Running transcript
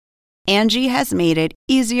Angie has made it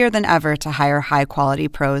easier than ever to hire high-quality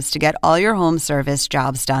pros to get all your home service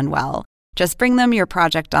jobs done well. Just bring them your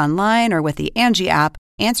project online or with the Angie app,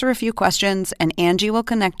 answer a few questions, and Angie will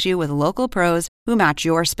connect you with local pros who match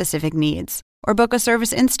your specific needs. Or book a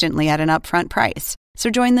service instantly at an upfront price. So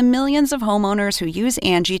join the millions of homeowners who use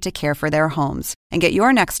Angie to care for their homes and get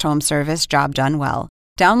your next home service job done well.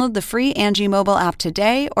 Download the free Angie mobile app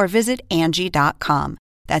today or visit Angie.com.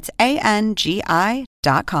 That's ANGI.com.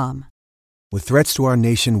 With threats to our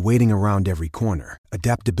nation waiting around every corner,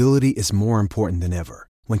 adaptability is more important than ever.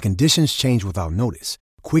 When conditions change without notice,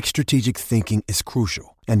 quick strategic thinking is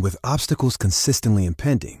crucial. And with obstacles consistently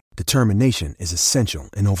impending, determination is essential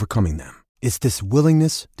in overcoming them. It's this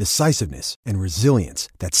willingness, decisiveness, and resilience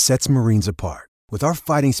that sets Marines apart. With our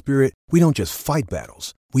fighting spirit, we don't just fight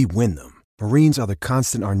battles, we win them. Marines are the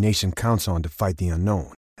constant our nation counts on to fight the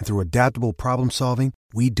unknown. And through adaptable problem solving,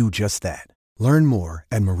 we do just that. Learn more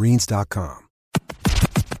at Marines.com.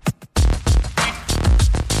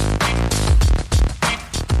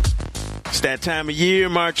 It's that time of year,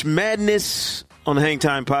 March Madness on the Hang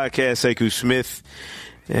Time Podcast. Sekou Smith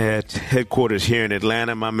at headquarters here in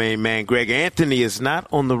Atlanta. My main man, Greg Anthony, is not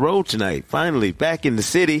on the road tonight. Finally, back in the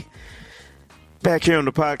city. Back here on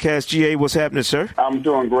the podcast. GA, what's happening, sir? I'm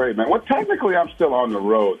doing great, man. Well, technically, I'm still on the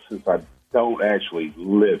road since I don't actually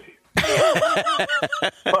live here.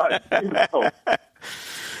 But,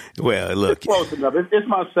 well, look, it's close enough. It's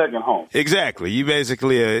my second home. Exactly. You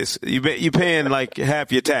basically you're paying like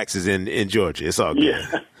half your taxes in Georgia. It's all good.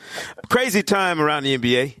 Yeah. Crazy time around the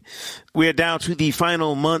NBA. We're down to the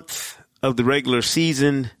final month of the regular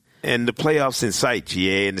season and the playoffs in sight,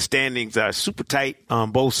 GA, and the standings are super tight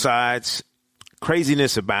on both sides.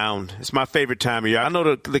 Craziness abound. It's my favorite time of year. I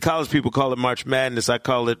know the college people call it March Madness. I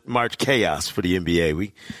call it March Chaos for the NBA.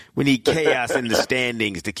 We need chaos in the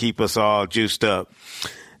standings to keep us all juiced up.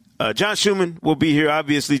 John Schumann will be here,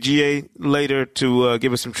 obviously, GA, later to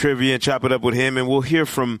give us some trivia and chop it up with him. And we'll hear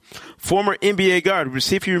from former NBA guard.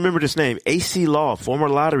 See if you remember this name, Acie Law, former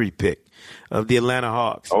lottery pick of the Atlanta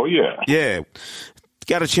Hawks. Oh, yeah. Yeah.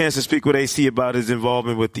 Got a chance to speak with Acie about his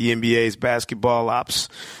involvement with the NBA's basketball ops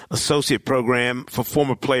associate program for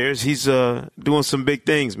former players. He's doing some big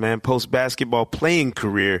things, man, post-basketball playing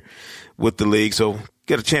career with the league. So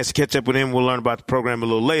got a chance to catch up with him. We'll learn about the program a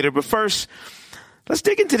little later. But first, let's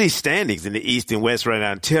dig into these standings in the East and West right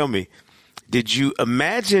now and tell me, did you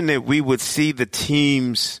imagine that we would see the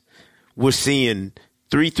teams we're seeing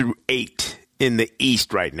 3 through 8 in the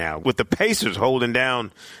East right now, with the Pacers holding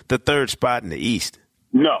down the third spot in the East?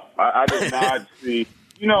 No, I did not see.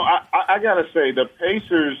 You know, I got to say, the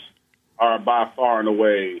Pacers are by far and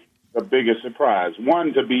away the biggest surprise.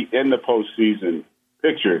 One, to be in the postseason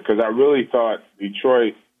picture, because I really thought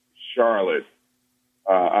Detroit, Charlotte,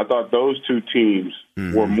 I thought those two teams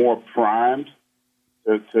were more primed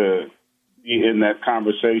to be in that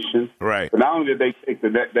conversation. Right. But not only did they take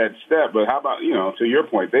that step, but how about, to your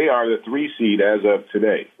point, they are the 3 seed as of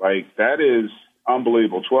today. Like, that is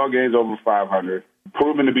unbelievable. 12 games over 500,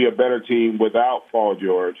 proven to be a better team without Paul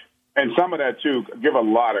George. And some of that, too, give a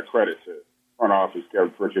lot of credit to front office,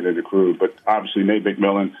 Kevin Pritchard and the crew. But obviously, Nate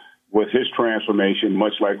McMillan, with his transformation,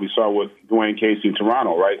 much like we saw with Dwayne Casey in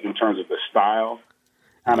Toronto, right, in terms of the style,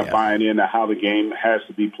 kind of buying into how the game has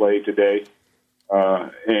to be played today.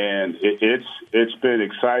 And it's been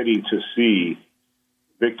exciting to see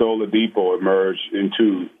Victor Oladipo emerge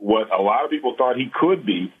into what a lot of people thought he could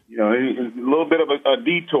be. A little bit of a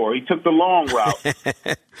detour. He took the long route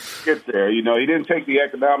to get there. He didn't take the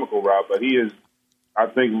economical route, but he is, I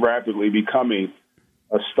think, rapidly becoming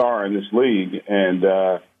a star in this league. And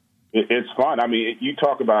it's fun. I mean, you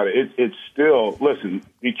talk about it. It's still, listen,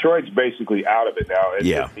 Detroit's basically out of it now.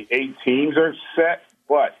 The 8 teams are set,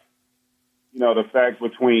 but, the fact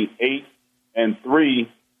between 8 and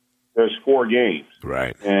 3, there's 4 games.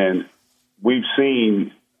 Right. And we've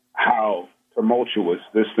seen how tumultuous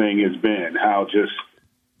this thing has been, how just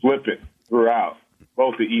flippant throughout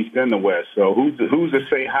both the East and the West. So who's to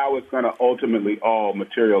say how it's going to ultimately all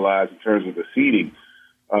materialize in terms of the seeding?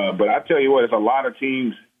 But I tell you what, there's a lot of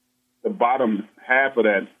teams, the bottom half of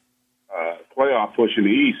that playoff push in the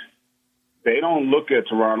East, they don't look at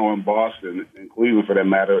Toronto and Boston and Cleveland, for that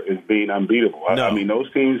matter, as being unbeatable. No. I mean,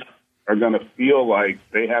 those teams are going to feel like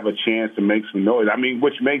they have a chance to make some noise. I mean,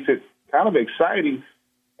 which makes it kind of exciting.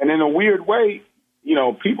 And in a weird way,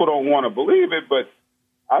 people don't want to believe it, but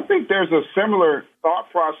I think there's a similar thought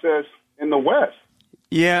process in the West.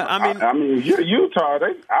 Yeah, I mean, Utah,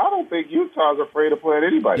 I don't think Utah's afraid of playing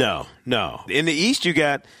anybody. No. In the East, you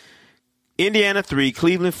got Indiana 3,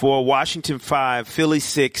 Cleveland 4, Washington 5, Philly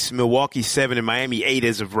 6, Milwaukee 7, and Miami 8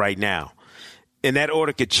 as of right now. and that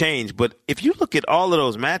order could change. But if you look at all of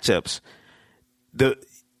those matchups, the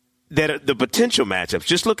potential matchups,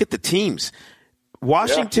 just look at the teams.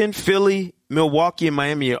 Washington, Philly, Milwaukee, and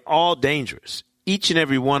Miami are all dangerous. Each and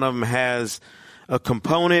every one of them has a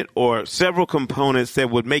component or several components that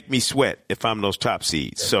would make me sweat if I'm those top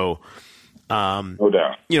seeds. So, no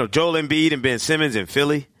doubt. Joel Embiid and Ben Simmons in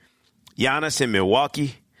Philly, Giannis in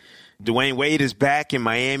Milwaukee, Dwayne Wade is back in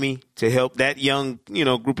Miami to help that young,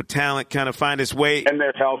 group of talent kind of find its way. And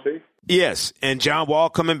they're healthy. Yes, and John Wall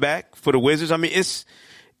coming back for the Wizards. I mean,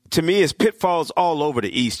 to me, it's pitfalls all over the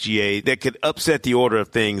East, GA, that could upset the order of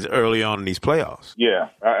things early on in these playoffs. Yeah,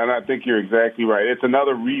 and I think you're exactly right. It's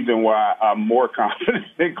another reason why I'm more confident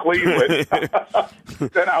in Cleveland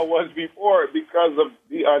than I was before because of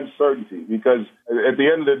the uncertainty. Because at the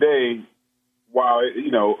end of the day, while,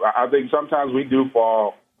 I think sometimes we do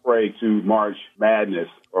fall prey to March madness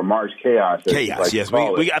or March chaos. Chaos, yes.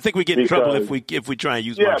 I think we get in trouble if we try and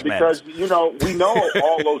use March madness. Yeah, because, we know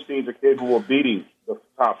all those teams are capable of beating the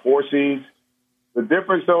top 4 seeds. The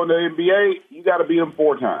difference, though, in the NBA, you got to beat them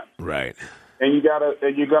 4 times. Right. And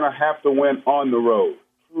you're going to have to win on the road,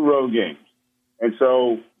 2 road games. And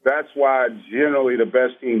so that's why generally the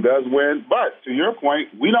best team does win. But to your point,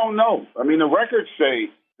 we don't know. I mean, the records say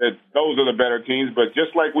that those are the better teams, but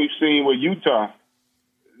just like we've seen with Utah,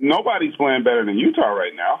 nobody's playing better than Utah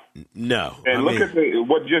right now. No. And look at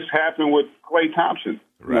what just happened with Klay Thompson,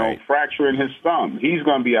 fracturing his thumb. He's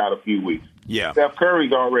going to be out a few weeks. Yeah. Steph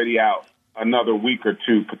Curry's already out another week or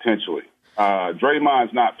 2 potentially.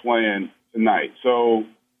 Draymond's not playing tonight. So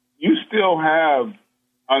you still have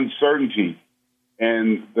uncertainty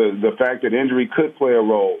and the fact that injury could play a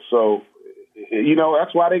role. So,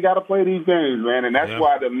 that's why they got to play these games, man. And that's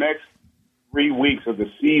why the next 3 weeks of the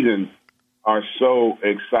season are so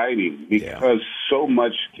exciting because so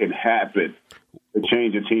much can happen to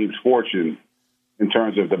change a team's fortune in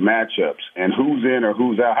terms of the matchups and who's in or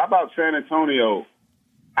who's out. How about San Antonio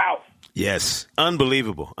out? Yes,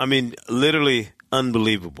 unbelievable. I mean, literally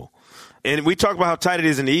unbelievable. And we talked about how tight it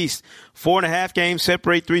is in the East. 4.5 games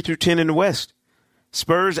separate 3 through 10 in the West.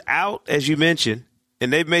 Spurs out, as you mentioned,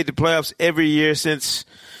 and they've made the playoffs every year since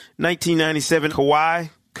 1997. Kawhi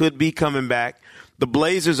could be coming back. The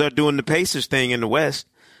Blazers are doing the Pacers thing in the West,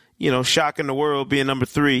 shocking the world, being number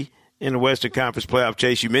 3 in the Western Conference playoff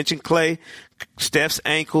chase. You mentioned Klay, Steph's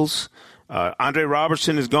ankles. Andre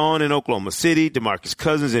Robertson is gone in Oklahoma City. DeMarcus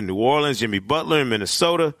Cousins in New Orleans. Jimmy Butler in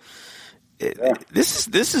Minnesota. This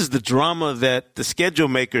is the drama that the schedule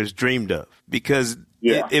makers dreamed of because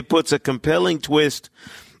it puts a compelling twist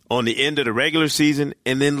on the end of the regular season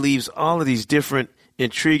and then leaves all of these different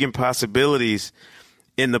intriguing possibilities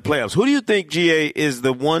in the playoffs. Who do you think, GA, is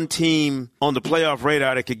the one team on the playoff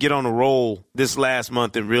radar that could get on a roll this last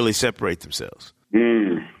month and really separate themselves?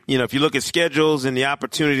 If you look at schedules and the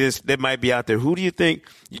opportunities that might be out there, who do you think?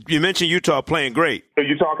 You mentioned Utah playing great. Are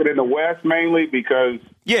you talking in the West mainly? Because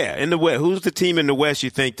in the West. Who's the team in the West you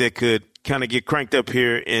think that could kind of get cranked up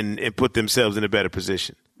here and put themselves in a better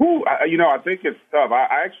position? I think it's tough.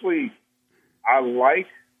 I like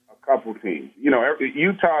a couple teams.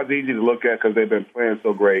 Utah is easy to look at because they've been playing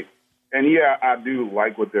so great. And, I do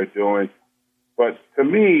like what they're doing. But to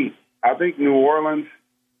me, I think New Orleans,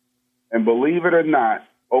 and believe it or not,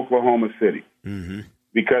 Oklahoma City. Mm-hmm.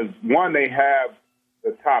 Because, one, they have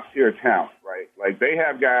the top-tier talent, right? Like, they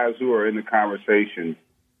have guys who are in the conversation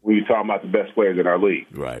when you're talking about the best players in our league.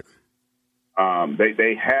 Right.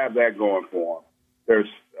 They have that going for them. There's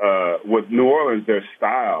with New Orleans, their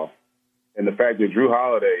style and the fact that Drew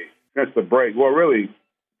Holiday, since the break, well, really,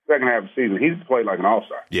 second half of the season, he's played like an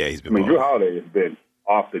all-star. Yeah, he's been. Drew Holiday has been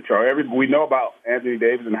off the chart. We know about Anthony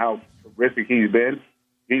Davis and how terrific he's been.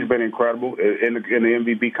 He's been incredible in the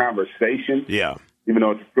MVP conversation. Yeah. Even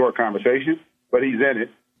though it's a short conversation, but he's in it.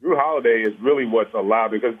 Drew Holiday is really what's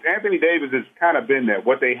allowed because Anthony Davis has kind of been that.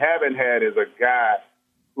 What they haven't had is a guy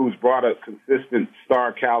who's brought a consistent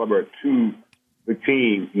star caliber to the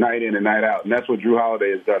team night in and night out. And that's what Drew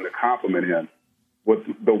Holiday has done to complement him. With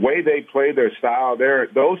the way they play their style,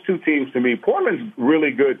 those two teams to me, Portland's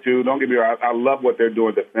really good too. Don't get me wrong. I love what they're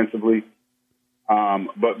doing defensively.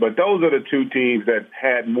 But those are the two teams that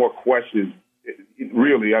had more questions,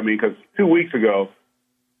 really. I mean, because 2 weeks ago,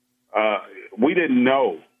 we didn't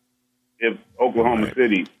know if Oklahoma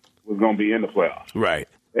City was going to be in the playoffs. Right.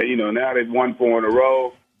 And, now they've won 4 in a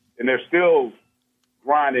row, and they're still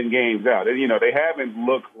grinding games out. And, they haven't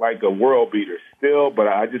looked like a world beater still, but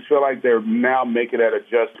I just feel like they're now making that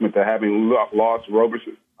adjustment to having lost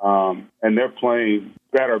Robertson, and they're playing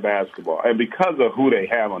better basketball. And because of who they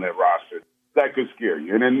have on that roster, that could scare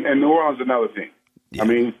you. And New Orleans is another team. Yeah. I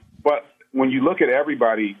mean, but when you look at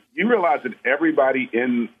everybody, you realize that everybody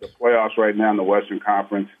in the playoffs right now in the Western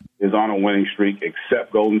Conference is on a winning streak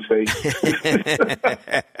except Golden State.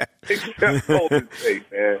 Except Golden State,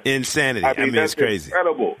 man. Insanity. I mean that's it's crazy.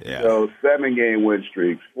 Incredible. Yeah. So 7-game win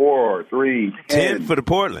streaks, 4, 3, 10 for the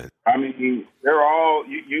Portland. I mean, they're all,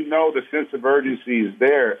 you know, the sense of urgency is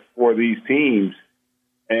there for these teams.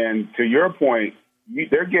 And to your point,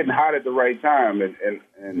 they're getting hot at the right time.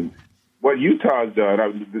 And what Utah's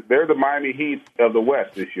done, they're the Miami Heat of the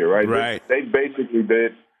West this year, right? Right. They basically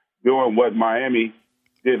did doing what Miami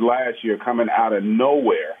did last year, coming out of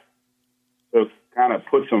nowhere to kind of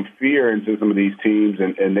put some fear into some of these teams,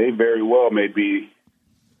 and they very well may be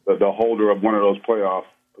the holder of one of those playoff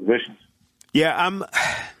positions. Yeah,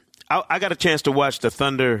 I got a chance to watch the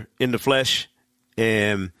Thunder in the flesh,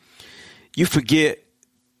 and you forget,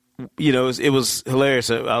 you know, it was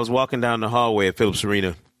hilarious. I was walking down the hallway at Phillips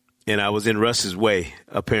Arena, and I was in Russ's way,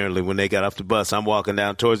 apparently, when they got off the bus. I'm walking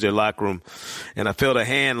down towards their locker room, and I felt a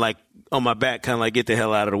hand, like, on my back, kind of like, get the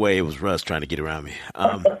hell out of the way. It was Russ trying to get around me.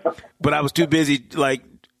 But I was too busy, like,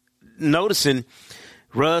 noticing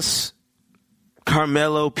Russ,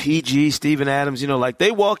 Carmelo, PG, Steven Adams, you know, like,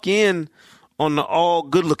 they walk in on the all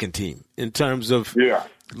good-looking team in terms of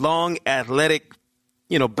long, athletic,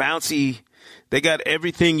 you know, bouncy. They got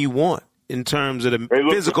everything you want in terms of the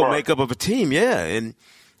physical makeup of a team, And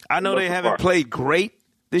I know they haven't played great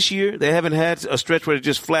this year. They haven't had a stretch where they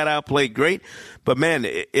just flat-out played great. But, man,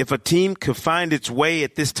 if a team could find its way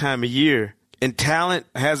at this time of year, and talent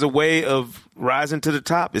has a way of rising to the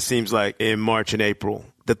top, it seems like, in March and April,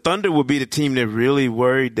 the Thunder would be the team that really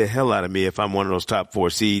worried the hell out of me if I'm one of those top 4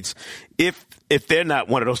 seeds. If they're not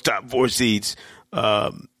one of those top 4 seeds,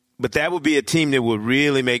 but that would be a team that would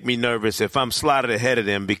really make me nervous if I'm slotted ahead of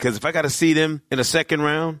them, because if I got to see them in a second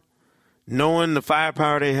round, knowing the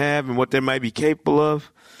firepower they have and what they might be capable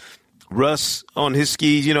of, Russ on his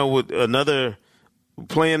skis, you know, with another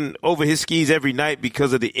playing over his skis every night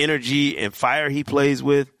because of the energy and fire he plays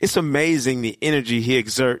with. It's amazing the energy he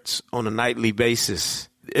exerts on a nightly basis,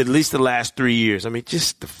 at least the last 3 years. I mean,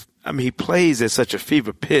 he plays at such a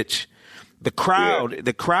fever pitch. The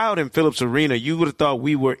crowd in Phillips Arena, you would have thought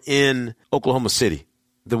we were in Oklahoma City.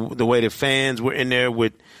 The way the fans were in there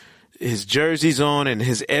with his jerseys on and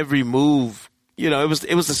his every move. You know,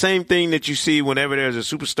 it was the same thing that you see whenever there's a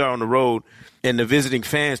superstar on the road and the visiting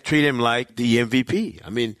fans treat him like the MVP. I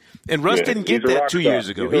mean, and Russ didn't get that 2 years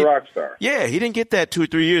ago. He's a rock star. Yeah, he didn't get that 2 or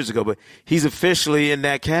 3 years ago, but he's officially in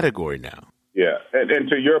that category now. Yeah, and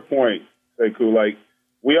to your point, Sekou, like,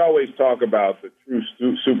 we always talk about the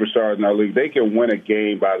true superstars in our league. They can win a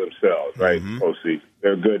game by themselves, right? Postseason.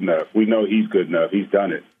 They're good enough. We know he's good enough. He's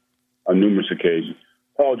done it on numerous occasions.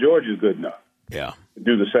 Paul George is good enough to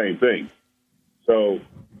do the same thing. So,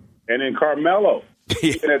 and then Carmelo,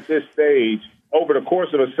 even at this stage, over the course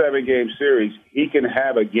of a 7-game series, he can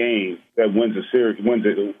have a game that wins a series, wins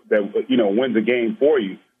a game for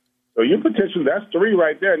you. So your potential, that's 3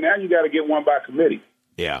 right there. Now you got to get one by committee.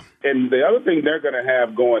 Yeah. And the other thing they're going to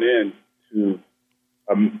have going into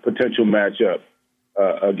a potential matchup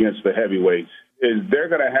against the heavyweights is they're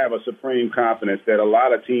going to have a supreme confidence that a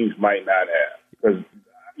lot of teams might not have. Because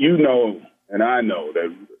you know, and I know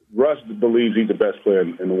that Russ believes he's the best player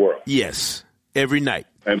in the world. Yes, every night.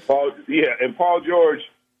 And Paul George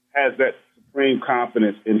has that supreme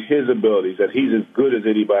confidence in his abilities, that he's as good as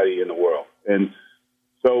anybody in the world. And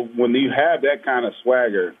so when you have that kind of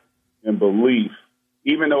swagger and belief,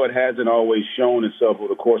 even though it hasn't always shown itself over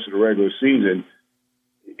the course of the regular season,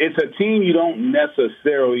 it's a team you don't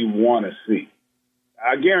necessarily want to see.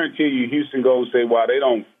 I guarantee you Houston Golden State, while they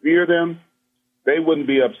don't fear them, they wouldn't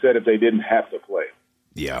be upset if they didn't have to play.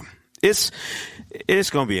 Yeah, it's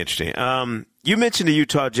going to be interesting. You mentioned the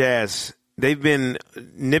Utah Jazz. They've been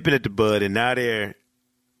nipping at the bud, and now they're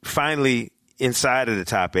finally inside of the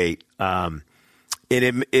top 8. And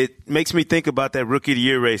it makes me think about that Rookie of the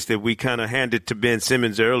Year race that we kind of handed to Ben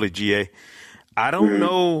Simmons early, GA. I don't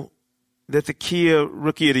know that the Kia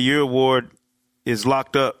Rookie of the Year award is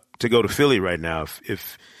locked up to go to Philly right now.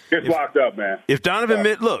 If it's locked up, man. If Donovan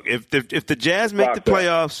look, if the Jazz make the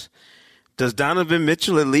playoffs, does Donovan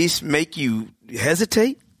Mitchell at least make you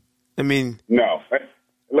hesitate? I mean, no.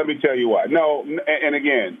 Let me tell you why. No, and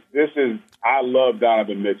again, I love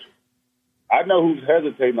Donovan Mitchell. I know who's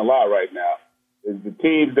hesitating a lot right now is the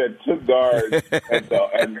teams that took guards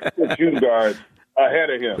and took shooting guards ahead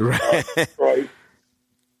of him. Right.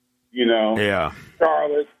 Detroit,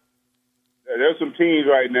 Charlotte. There's some teams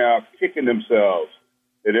right now kicking themselves.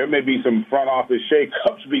 And there may be some front office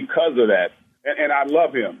shakeups because of that. And I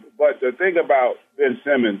love him. But the thing about Ben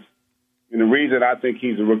Simmons, and the reason I think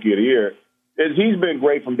he's a Rookie of the Year, is he's been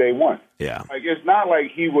great from day one. Yeah. Like, it's not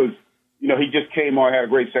like he was, he just came on, had a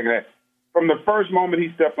great second half. From the first moment he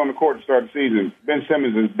stepped on the court to start the season, Ben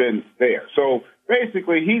Simmons has been there. So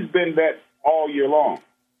basically, he's been that all year long.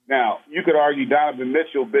 Now, you could argue Donovan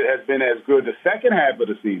Mitchell has been as good the second half of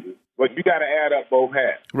the season, but you got to add up both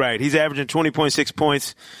halves. Right. He's averaging 20.6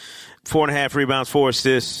 points, 4.5 rebounds, 4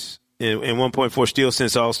 assists, and 1.4 steals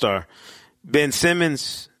since All-Star. Ben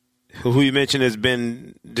Simmons, who you mentioned, has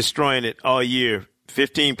been destroying it all year.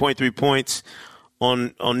 15.3 points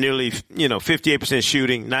on nearly 58%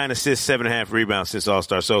 shooting, 9 assists, 7.5 rebounds since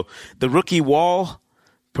All-Star. So the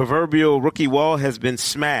proverbial rookie wall has been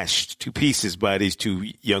smashed to pieces by these two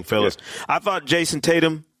young fellas. Yeah. I thought Jason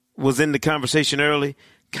Tatum was in the conversation early,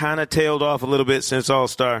 kind of tailed off a little bit since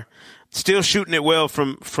All-Star. Still shooting it well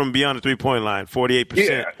from beyond the three-point line, 48%.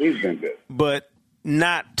 Yeah, he's been good. But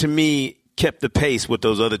not, to me, kept the pace with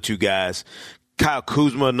those other two guys. Kyle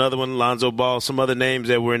Kuzma, another one, Lonzo Ball, some other names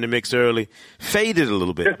that were in the mix early, faded a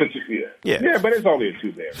little bit. Yeah, but it's only a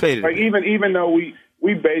two there. Faded. Like, even though we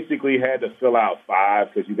basically had to fill out 5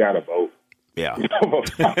 because you got to vote. Yeah.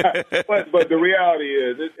 But the reality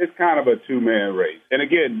is it's kind of a two-man race. And,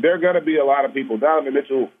 again, there are going to be a lot of people. Donovan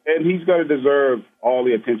Mitchell, and he's going to deserve all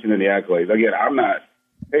the attention and the accolades. Again, I'm not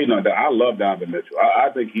hating on that. I love Donovan Mitchell. I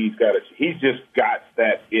think he's just got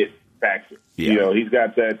that it factor. Yeah. He's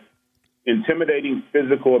got that intimidating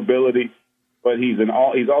physical ability, but he's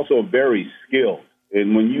also very skilled.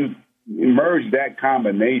 And when you merge that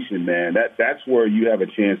combination, man, that's where you have a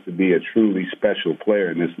chance to be a truly special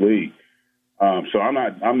player in this league. So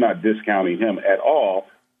I'm not discounting him at all.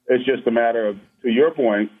 It's just a matter of, to your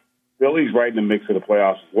point, Philly's right in the mix of the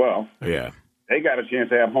playoffs as well. Yeah, they got a chance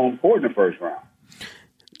to have home court in the first round.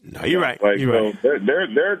 No, you're right. You're right.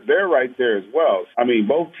 They're right there as well. I mean,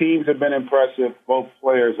 both teams have been impressive. Both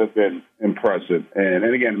players have been impressive. And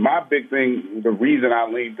again, my big thing, the reason I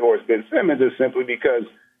lean towards Ben Simmons is simply because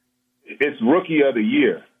it's rookie of the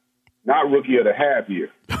year, not rookie of the half year.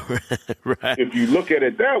 Right. If you look at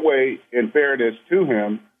it that way, in fairness to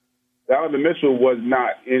him, Donovan Mitchell was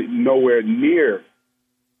not nowhere near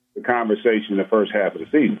the conversation in the first half of the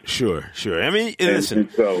season. Sure. I mean, listen,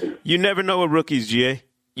 so, you never know with rookies, GA.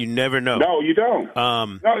 You never know. No, you don't.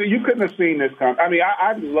 No, you couldn't have seen this. I mean,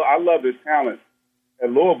 I love his talent at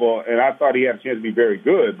Louisville, and I thought he had a chance to be very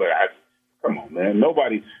good. But come on, man,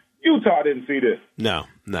 Utah didn't see this. No.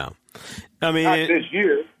 I mean, not this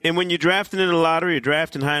year. And when you're drafting in the lottery, you're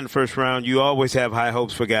drafting high in the first round, you always have high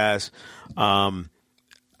hopes for guys. I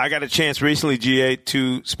got a chance recently, GA,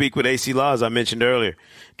 to speak with Acie, as I mentioned earlier,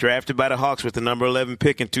 drafted by the Hawks with the number 11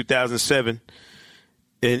 pick in 2007.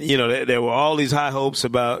 And, there were all these high hopes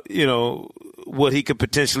about, what he could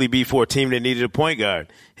potentially be for a team that needed a point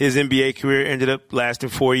guard. His NBA career ended up lasting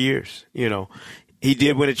 4 years. He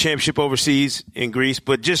did win a championship overseas in Greece,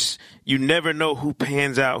 but just you never know who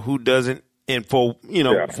pans out, who doesn't, and for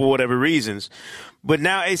whatever reasons. But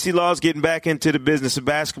now Acie Law's getting back into the business of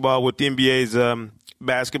basketball with the NBA's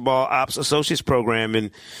basketball ops associates program.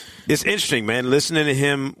 And it's interesting, man, listening to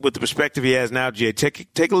him with the perspective he has now, Jay.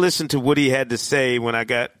 Take a listen to what he had to say when I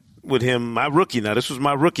got with him, my rookie. Now, this was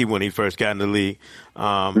my rookie when he first got in the league,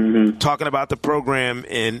 talking about the program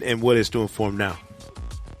and what it's doing for him now.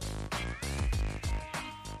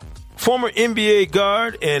 Former NBA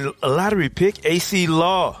guard and lottery pick Acie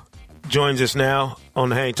Law joins us now on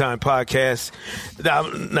the Hang Time Podcast.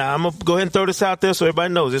 Now, I'm going to go ahead and throw this out there so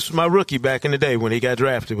everybody knows. This was my rookie back in the day when he got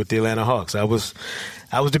drafted with the Atlanta Hawks. I was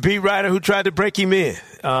the beat writer who tried to break him in.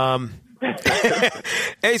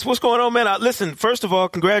 Ace, what's going on, man? Listen, first of all,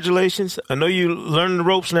 congratulations. I know you learning the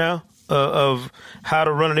ropes now of how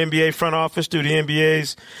to run an NBA front office through the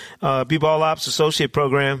NBA's B-Ball Ops Associate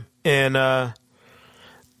Program. And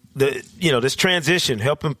this transition,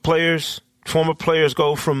 helping former players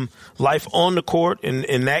go from life on the court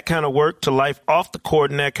and that kind of work to life off the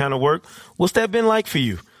court and that kind of work. What's that been like for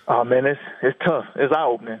you? Oh, man, it's tough. It's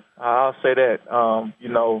eye-opening. I'll say that.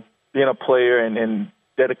 Being a player and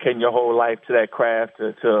dedicating your whole life to that craft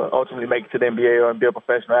to ultimately make it to the NBA or be a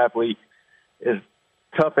professional athlete is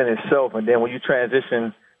tough in itself. And then when you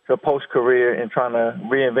transition to a post-career and trying to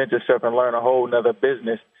reinvent yourself and learn a whole nother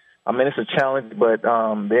business, I mean, it's a challenge, but the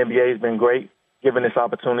NBA has been great, giving this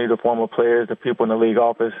opportunity to former players. The people in the league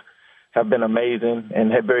office have been amazing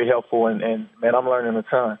and have very helpful, and man, I'm learning a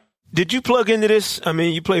ton. Did you plug into this? I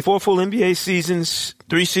mean, you played 4 full NBA seasons,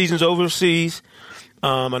 3 seasons overseas.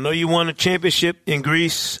 I know you won a championship in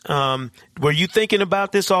Greece. Were you thinking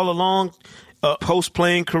about this all along,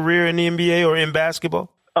 post-playing career in the NBA or in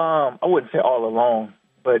basketball? I wouldn't say all along,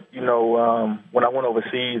 but, when I went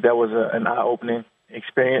overseas, that was an eye-opening.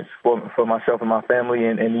 experience for myself and my family,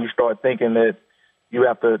 and you start thinking that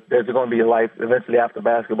there's going to be a life eventually after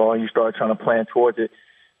basketball, and you start trying to plan towards it.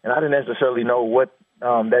 And I didn't necessarily know what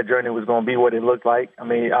that journey was going to be, what it looked like. I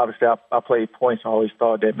mean, obviously I played points. I always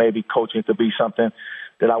thought that maybe coaching could be something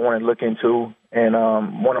that I wanted to look into. And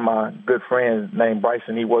one of my good friends named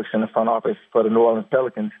Bryson, he works in the front office for the New Orleans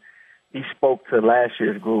Pelicans. He spoke to last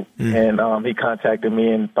year's group, and he contacted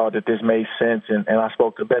me and thought that this made sense. And I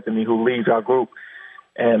spoke to Bethany, who leads our group,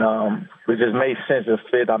 and it just made sense to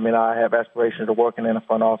fit. I mean, I have aspirations of working in the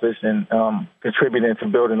front office and contributing to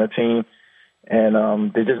building a team,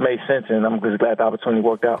 and it just made sense, and I'm just glad the opportunity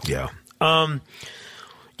worked out. Yeah.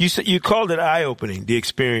 You called it eye-opening, the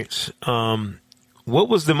experience. What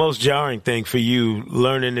was the most jarring thing for you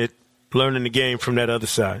learning the game from that other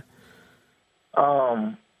side?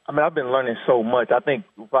 I mean, I've been learning so much. I think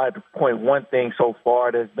if I had to point one thing so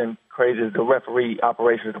far that's been crazy is the referee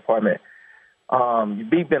operations department.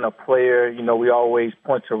 Being a player, you know, we always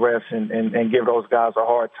point to refs and give those guys a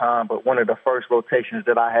hard time. But one of the first rotations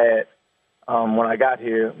that I had when I got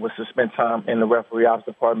here was to spend time in the referee ops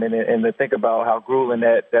department and to think about how grueling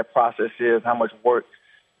that process is, how much work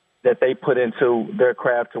that they put into their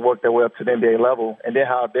craft to work their way up to the NBA level, and then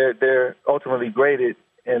how they're ultimately graded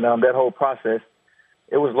in that whole process.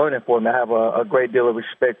 It was learning for me. I have a great deal of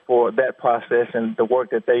respect for that process and the work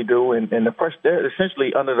that they do, and the pressure. They're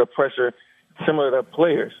essentially under the pressure similar to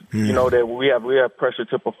players. You know, that we have pressure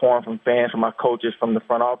to perform from fans, from our coaches, from the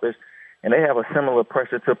front office, and they have a similar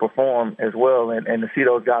pressure to perform as well, and to see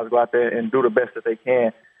those guys go out there and do the best that they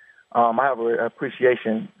can. I have an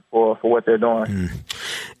appreciation for what they're doing.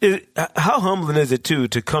 How humbling is it, too,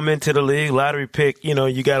 to come into the league, lottery pick? You know,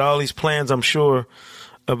 you got all these plans, I'm sure,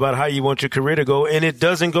 about how you want your career to go, and it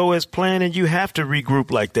doesn't go as planned, and you have to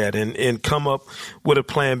regroup like that and come up with a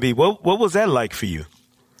plan B. What was that like for you?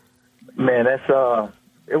 Man,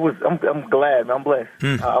 it was. I'm glad. I'm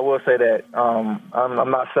blessed. I will say that.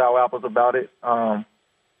 I'm not sour apples about it.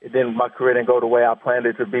 My career didn't go the way I planned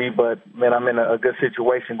it to be, but man, I'm in a good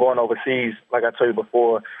situation going overseas. Like I told you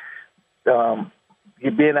before,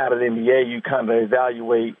 you being out of the NBA, you kind of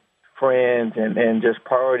evaluate friends and just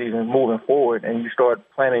priorities and moving forward, and you start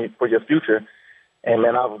planning for your future. And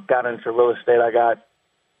man, I've gotten into real estate. I got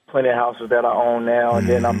plenty of houses that I own now, and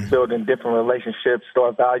then I'm building different relationships,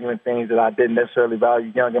 start valuing things that I didn't necessarily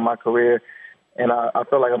value young in my career. And I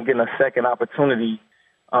feel like I'm getting a second opportunity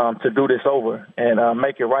to do this over and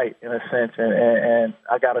make it right in a sense. And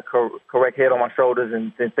I got a correct head on my shoulders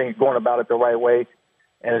and things going about it the right way,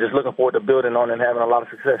 and just looking forward to building on it and having a lot of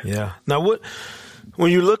success. Yeah. Now,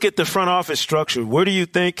 when you look at the front office structure, where do you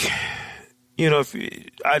think, you know, if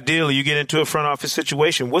ideally you get into a front office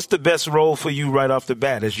situation, what's the best role for you right off the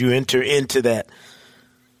bat as you enter into that?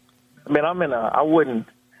 I mean, I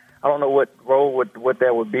don't know what role what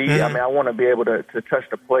that would be. I mean, I want to be able to touch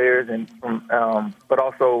the players but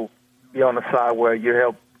also be on the side where you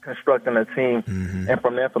help constructing a team. And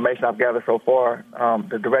from the information I've gathered so far,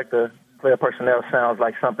 the director player personnel sounds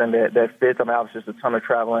like something that fits. I mean, obviously, it's a ton of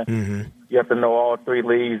traveling. You have to know all three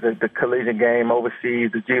leagues, the collegiate game,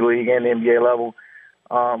 overseas, the G League, and the NBA level.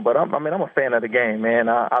 But I'm a fan of the game, man.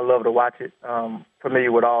 I love to watch it.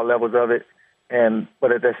 Familiar with all levels of it,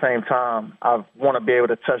 but at the same time, I want to be able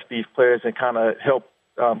to touch these players and kind of help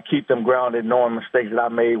keep them grounded, knowing mistakes that I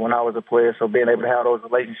made when I was a player. So being able to have those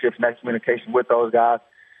relationships and that communication with those guys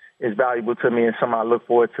is valuable to me, and something I look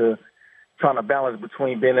forward to trying to balance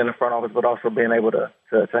between being in the front office but also being able to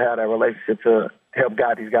have that relationship to help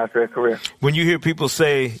guide these guys through their career. When you hear people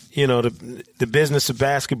say, you know, the business of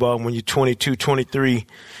basketball, when you're 22, 23,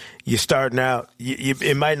 you're starting out,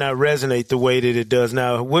 it might not resonate the way that it does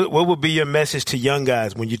now. What would be your message to young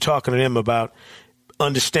guys when you're talking to them about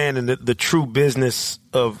understanding the true business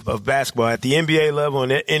of basketball at the NBA level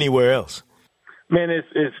and anywhere else? Man, it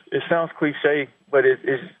sounds cliche, but it's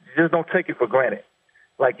just don't take it for granted.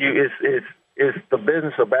 Like it's the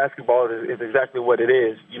business of basketball is exactly what it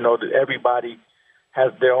is. You know, everybody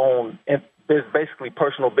has their own, it's basically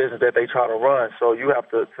personal business that they try to run. So you have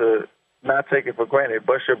to not take it for granted.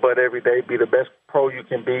 Bust your butt every day, be the best pro you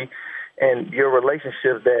can be, and your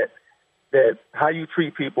relationships that how you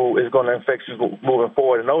treat people is going to affect you moving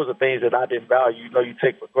forward. And those are things that I didn't value. You know, you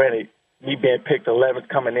take for granted. Me being picked 11th,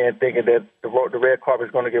 coming in thinking that the red carpet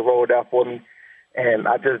is going to get rolled out for me. And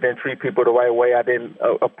I just didn't treat people the right way. I didn't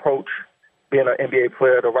approach being an NBA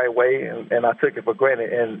player the right way, and I took it for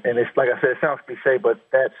granted. And it's like I said, it sounds cliche, but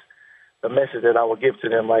that's the message that I would give to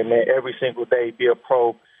them. Like, man, every single day, be a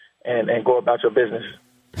pro and go about your business.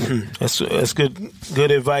 That's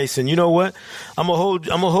good advice. And you know what? I'm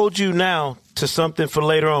gonna hold you now to something for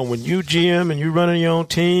later on. When you GM and you running your own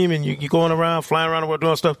team and you going around, flying around the world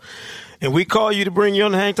doing stuff, and we call you to bring you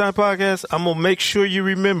on the Hang Time podcast, I'm going to make sure you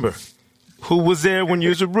remember who was there when you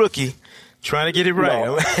was a rookie trying to get it right.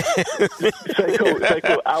 No.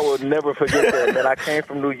 Seiko, I will never forget that, man. I came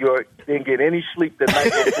from New York, didn't get any sleep the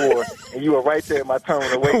night before, and you were right there in my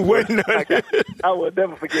terminal waiting. I will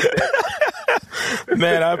never forget that.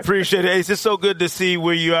 Man, I appreciate it. Ace, it's so good to see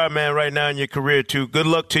where you are, man, right now in your career, too. Good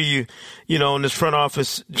luck to you, on this front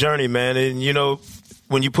office journey, man. And,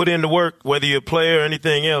 when you put in the work, whether you're a player or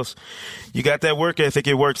anything else, you got that work ethic,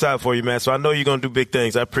 it works out for you, man. So I know you're going to do big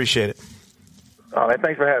things. I appreciate it. All right,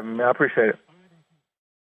 thanks for having me. I appreciate it.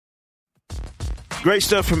 Great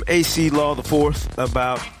stuff from Acie Law IV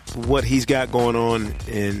about what he's got going on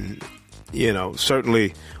and,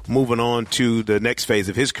 certainly moving on to the next phase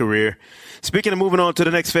of his career. Speaking of moving on to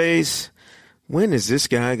the next phase, when is this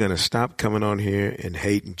guy going to stop coming on here and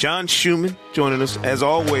hating? John Schumann joining us, as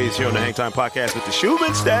always, here on the Hang Time Podcast with the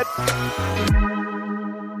Schumann Stat.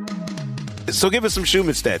 So give us some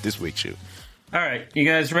Schumann Stat this week, Schu. All right, you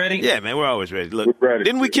guys ready? Yeah, man, we're always ready. Look, we're ready.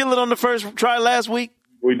 Didn't we kill it on the first try last week?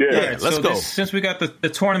 We did. Yeah, let's go. Since we got the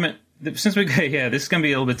tournament, this is going to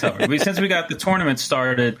be a little bit tougher. Since we got the tournament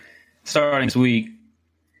starting this week,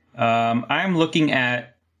 I'm looking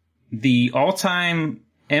at the all-time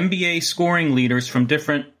NBA scoring leaders from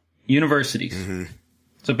different universities. Mm-hmm.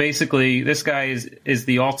 So basically, this guy is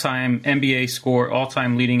the all-time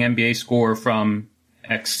leading NBA scorer from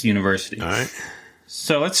X university. All right.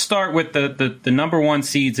 So let's start with the number one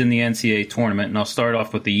seeds in the NCAA tournament, and I'll start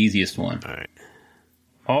off with the easiest one. All right.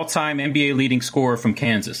 All-time NBA leading scorer from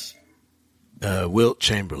Kansas. Wilt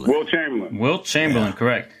Chamberlain. Yeah.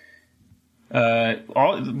 Correct.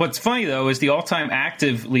 What's funny, though, is the all-time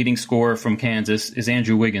active leading scorer from Kansas is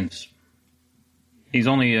Andrew Wiggins. He's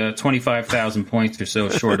only 25,000 points or so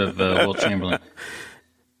short of Wilt Chamberlain.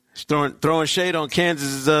 Throwing shade on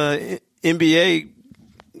Kansas' NBA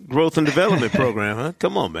growth and development program, huh?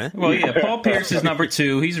 Come on, man. Well, yeah, Paul Pierce is number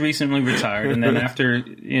 2. He's recently retired. And then after,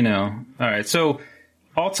 all right. So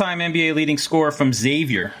all-time NBA leading scorer from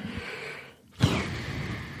Xavier.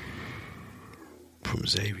 From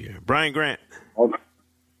Xavier. Brian Grant.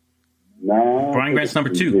 No. Brian Grant's number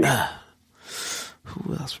 2.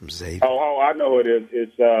 Who else from Xavier? Oh, I know it is.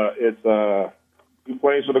 It's he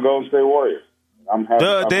plays for the Golden State Warriors.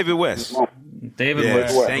 David West. David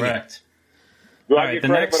West, correct. Do I get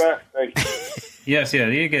credit for that? Thank you. Yes, yeah,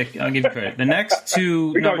 I'll give you credit. The next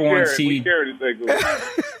two number one seeds. All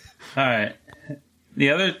right. The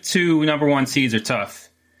other 2 number 1 seeds are tough.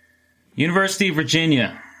 University of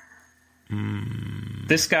Virginia.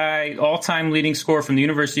 This guy, all-time leading scorer from the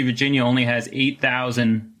University of Virginia, only has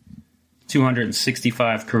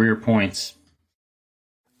 8,265 career points.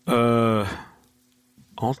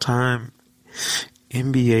 All-time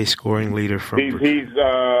NBA scoring leader from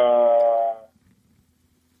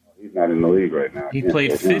He's not in the league right now. He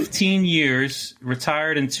played 15 years,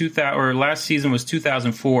 retired in 2000, or last season was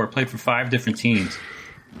 2004. Played for 5 different teams.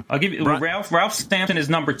 I'll give you Ralph Sampson is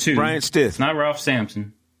number 2. Brian Stith, not Ralph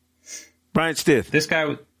Sampson. Brian Stith. This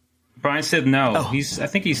guy, Brian Stith. No, I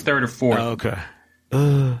think he's 3rd or 4th. Oh, okay.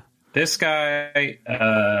 This guy,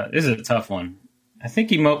 this is a tough one. I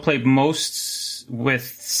think he played most with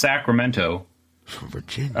Sacramento. From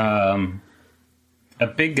Virginia. A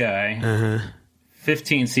big guy.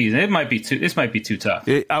 15 seasons. This might be too tough.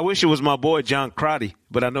 I wish it was my boy John Crotty,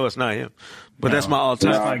 but I know it's not him. But that's my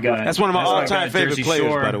all-time. That's my guy. That's one of my all-time favorite Jersey players,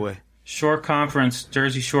 Shore, by the way.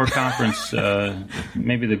 Jersey Shore Conference.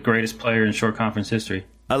 Maybe the greatest player in Shore Conference history.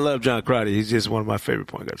 I love John Crotty. He's just one of my favorite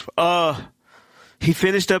point guards. He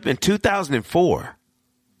finished up in 2004.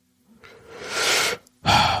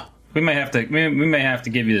 We may have to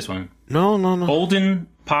give you this one. No. Holden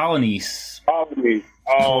Polynice.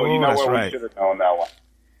 Oh, you know that's what? Right. We should have known that one.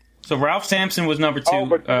 So Ralph Sampson was number 2. Oh,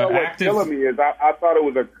 but you know what's active. killing me is I thought it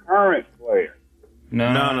was a current player.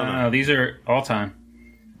 No. These are all time.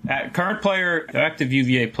 Current player, active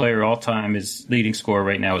UVA player, all time is leading scorer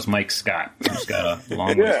right now is Mike Scott. Who's got a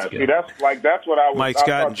long list to go. See, that's what I was. Mike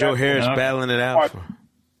Scott and Joe Harris battling it out.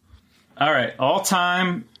 All right, all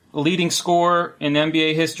time leading scorer in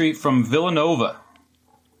NBA history from Villanova.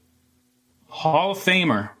 Hall of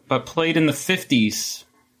Famer, but played in the 50s.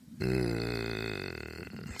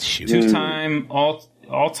 Two-time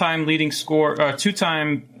all-time leading scorer,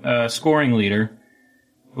 2-time scoring leader.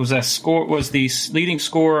 Was the leading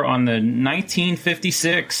scorer on the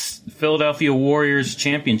 1956 Philadelphia Warriors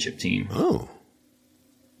championship team. Oh,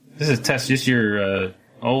 this is a test, just your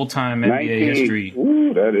old-time NBA history.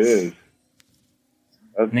 Ooh, that is.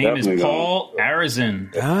 Name is Paul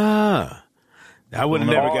Arizin. I would have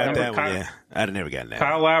never got that one. Yeah, I'd have never gotten that.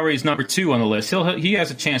 Kyle Lowry's number 2 on the list. He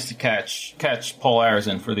has a chance to catch Paul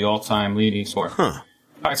Arizin for the all-time leading scorer. Huh. All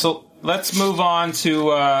right, so let's move on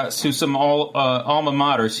to some alma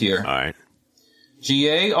maters here. All right.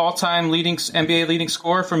 GA, all-time NBA leading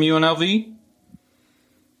scorer from UNLV.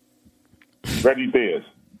 Reggie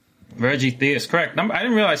Theus, correct. I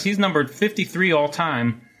didn't realize he's numbered 53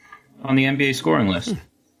 all-time on the NBA scoring list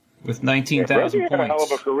with 19,000 points. Reggie had a hell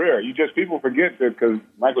of a career. People forget that because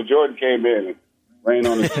Michael Jordan came in and rained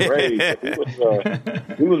on his parade.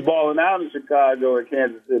 He was balling out in Chicago and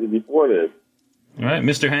Kansas City before this. All right,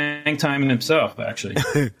 Mr. Hang Time himself, actually.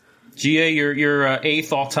 GA, you're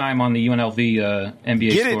 8th all-time on the UNLV NBA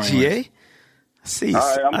Get scoring it, GA? list. I see you.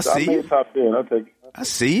 All right, I see you. Top 10. I'll take it. I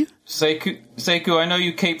see you. Sekou, I know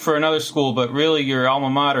you cape for another school, but really your alma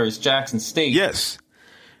mater is Jackson State. Yes.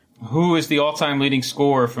 Who is the all-time leading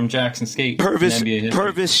scorer from Jackson State in NBA history?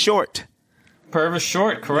 Purvis Short. Purvis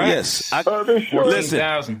Short, correct. Yes. Purvis Short.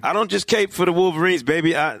 Listen, I don't just cape for the Wolverines,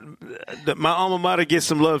 baby. My alma mater gets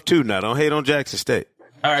some love, too, now. Don't hate on Jackson State.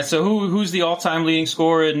 All right, so who's the all-time leading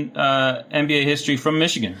scorer in NBA history from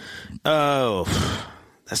Michigan? Oh,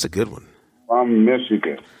 that's a good one. From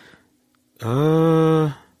Michigan. That's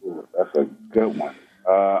a good one.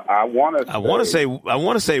 I want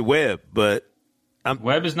to say Webb, but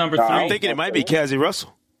Webb is number 3. I'm thinking it might be Cassie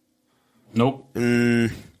Russell. Nope.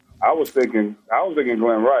 I was thinking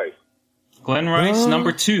Glenn Rice. Glenn Rice,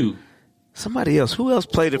 number 2. Somebody else. Who else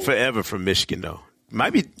played it forever from Michigan, though?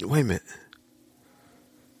 Might be. Wait a minute.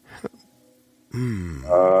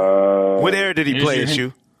 What era did he play,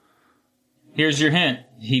 Shu? Here's your hint.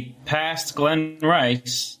 He passed Glenn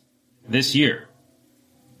Rice this year.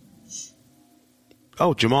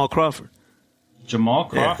 Oh, Jamal Crawford. Jamal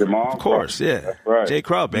Crawford. Yeah, of course, yeah. That's right. Jay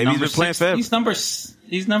Crawford, baby. He's been playing forever.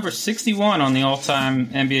 He's number 61 on the all-time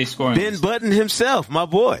NBA scoring Ben list. Button himself, my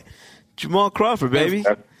boy. Jamal Crawford, baby.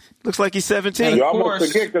 Looks like he's 17. You almost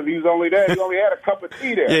forget because he was only there. He only had a cup of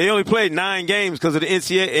tea there. Yeah, he only played 9 games because of the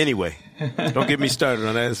NCAA. Anyway, don't get me started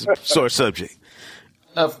on that. It's a sore subject.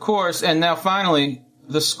 Of course, and now finally,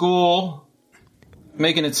 the school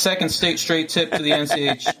making its second straight trip to the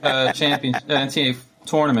NCAA NCAA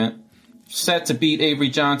tournament, set to beat Avery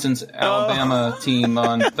Johnson's Alabama team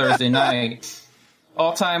on Thursday night.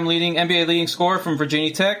 All-time NBA leading scorer from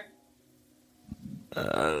Virginia Tech.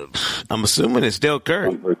 I'm assuming it's Del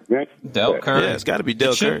Curry. Del Curry. Yeah, it's got to be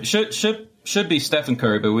Del Curry. Should be Stephen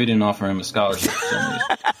Curry, but we didn't offer him a scholarship for some reason.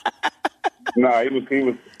 No, he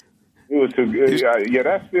was too good. Yeah,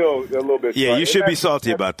 that's still a little bit. Yeah, you should be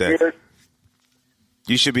salty about that.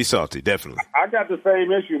 You should be salty, definitely. I got the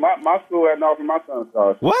same issue. My school hadn't offered my son a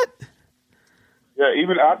scholarship. What? Yeah,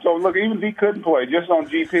 I told him, look, even if he couldn't play, just on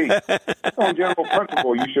GP, just on general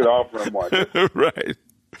principle, you should offer him one. Right.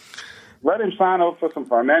 Let him sign up for some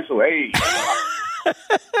financial aid.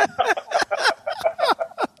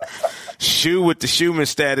 Shoe with the Schumann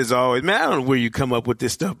stat is always, man, I don't know where you come up with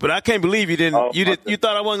this stuff, but I can't believe you didn't. You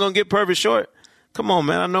thought I wasn't going to get Purvis Short? Come on,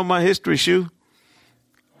 man. I know my history, Shoe.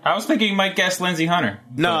 I was thinking you might guess Lindsey Hunter.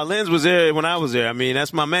 No, Linz was there when I was there. I mean,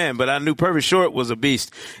 that's my man, but I knew Purvis Short was a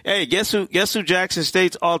beast. Hey, guess who Jackson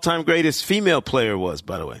State's all-time greatest female player was,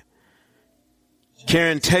 by the way?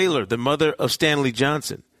 Karen Taylor, the mother of Stanley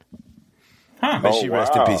Johnson. Huh. May she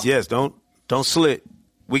rest in peace. Yes, don't slit.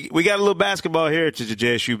 We got a little basketball heritage at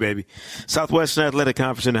JSU, baby. Southwestern Athletic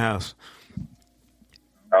Conference in the house.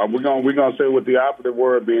 We're gonna say with the operative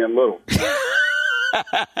word being little.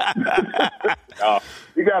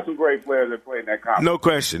 You got some great players that play in that conference. No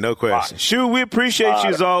question. Shu, we appreciate you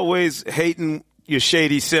as always, hating your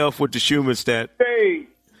shady self with the Schumann stat.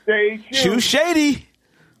 Stay Shu shady.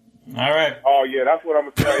 All right. Oh yeah, that's what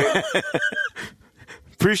I'm gonna tell you.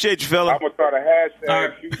 Appreciate you, fella. I'm gonna start a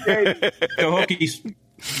hashtag. Shu shady. Go Hokies.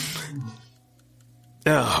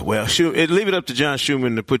 Oh, well, leave it up to John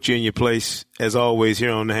Schumann to put you in your place, as always,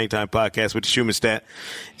 here on the Hang Time Podcast with the Schumann Stat.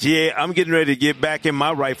 Yeah, I'm getting ready to get back in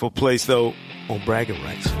my rightful place, though, on bragging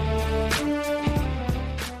rights.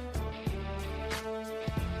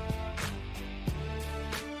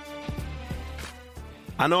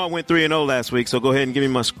 I know I went 3-0 last week, so go ahead and give me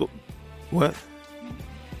my score. What?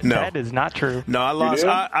 No. That is not true. No, I lost.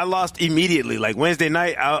 I lost immediately. Like Wednesday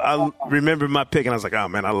night, I remember my pick, and I was like, oh,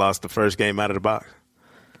 man, I lost the first game out of the box.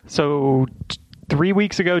 So 3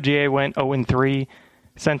 weeks ago, GA went 0-3.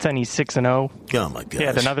 Since then, he's 6-0. Oh, my gosh. He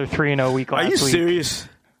had another 3-0 week last week. Are you serious?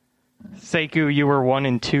 Sekou, you were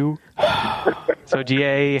 1-2. So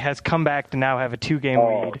GA has come back to now have a 2-game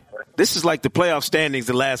lead. This is like the playoff standings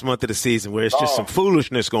the last month of the season where it's just some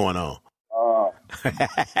foolishness going on.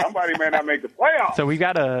 Somebody may not make the playoffs. So we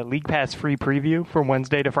got a League Pass free preview from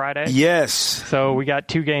Wednesday to Friday. Yes. So we got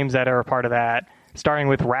 2 games that are a part of that, starting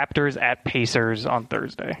with Raptors at Pacers on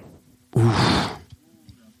Thursday. Ooh,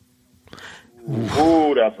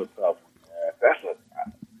 that's a tough one.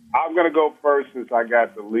 I'm going to go first since I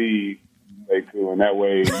got the lead, and that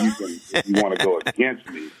way you can, if you want to go against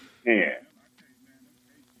me, you can.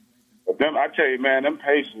 But them, I tell you, man, them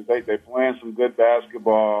Pacers, they playing some good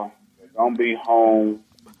basketball. They're going to be home.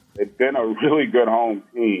 They've been a really good home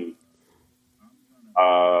team.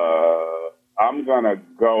 I'm going to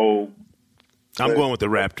go. I'm going with the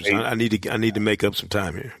Raptors. I need to make up some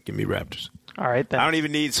time here. Give me Raptors. All right, then. I don't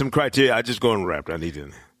even need some criteria. I just go on Raptors. I need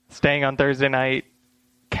to. Staying on Thursday night,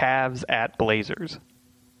 Cavs at Blazers.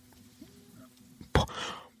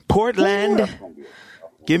 Portland.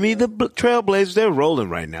 Give me the Trailblazers. They're rolling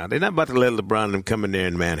right now. They're not about to let LeBron and them come in there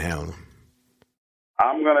and manhandle them.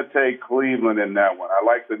 I'm going to take Cleveland in that one. I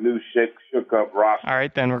like the new shook-up roster. All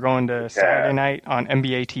right, then we're going to Saturday night on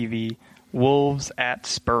NBA TV. Wolves at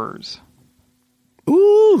Spurs.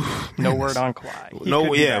 Ooh. No word on Kawhi.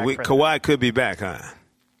 Kawhi could be back, huh?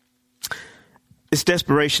 It's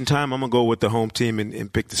desperation time. I'm going to go with the home team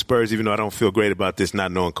and pick the Spurs, even though I don't feel great about this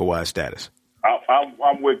not knowing Kawhi's status.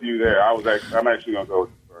 I'm with you there. I'm actually going to go with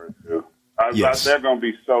the Spurs, too. They're going to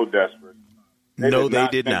be so desperate. They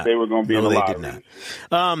did not. They were going to be in the lottery. They did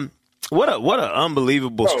not. What an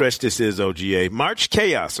unbelievable stretch this is, OGA. March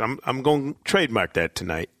Chaos. I'm going to trademark that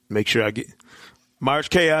tonight. Make sure I get March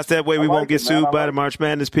Chaos. That way we won't get sued by the March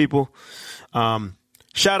Madness people.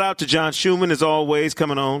 Shout out to John Schumann, as always,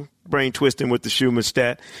 coming on, brain twisting with the Schumann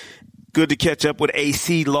stat. Good to catch up with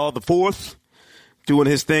Acie Law the Fourth, doing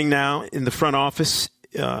his thing now in the front office,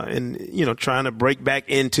 and trying to break back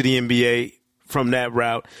into the NBA from that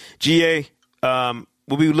route. GA,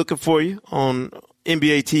 we'll be looking for you on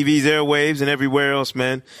NBA TV's airwaves and everywhere else,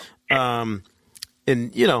 man.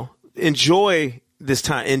 Enjoy this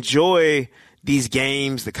time. Enjoy these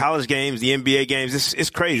games, the college games, the NBA games. It's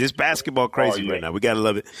crazy. It's basketball crazy right now. We got to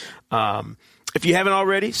love it. If you haven't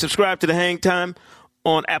already, subscribe to the Hang Time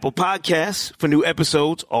on Apple Podcasts for new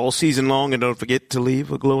episodes all season long. And don't forget to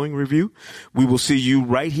leave a glowing review. We will see you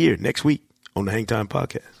right here next week on the Hang Time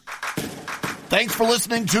Podcast. Thanks for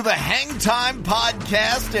listening to the Hang Time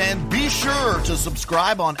Podcast, and be sure to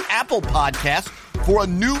subscribe on Apple Podcasts for a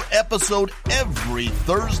new episode every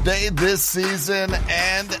Thursday this season.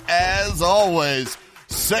 And as always,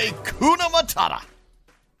 say Kuna Matata.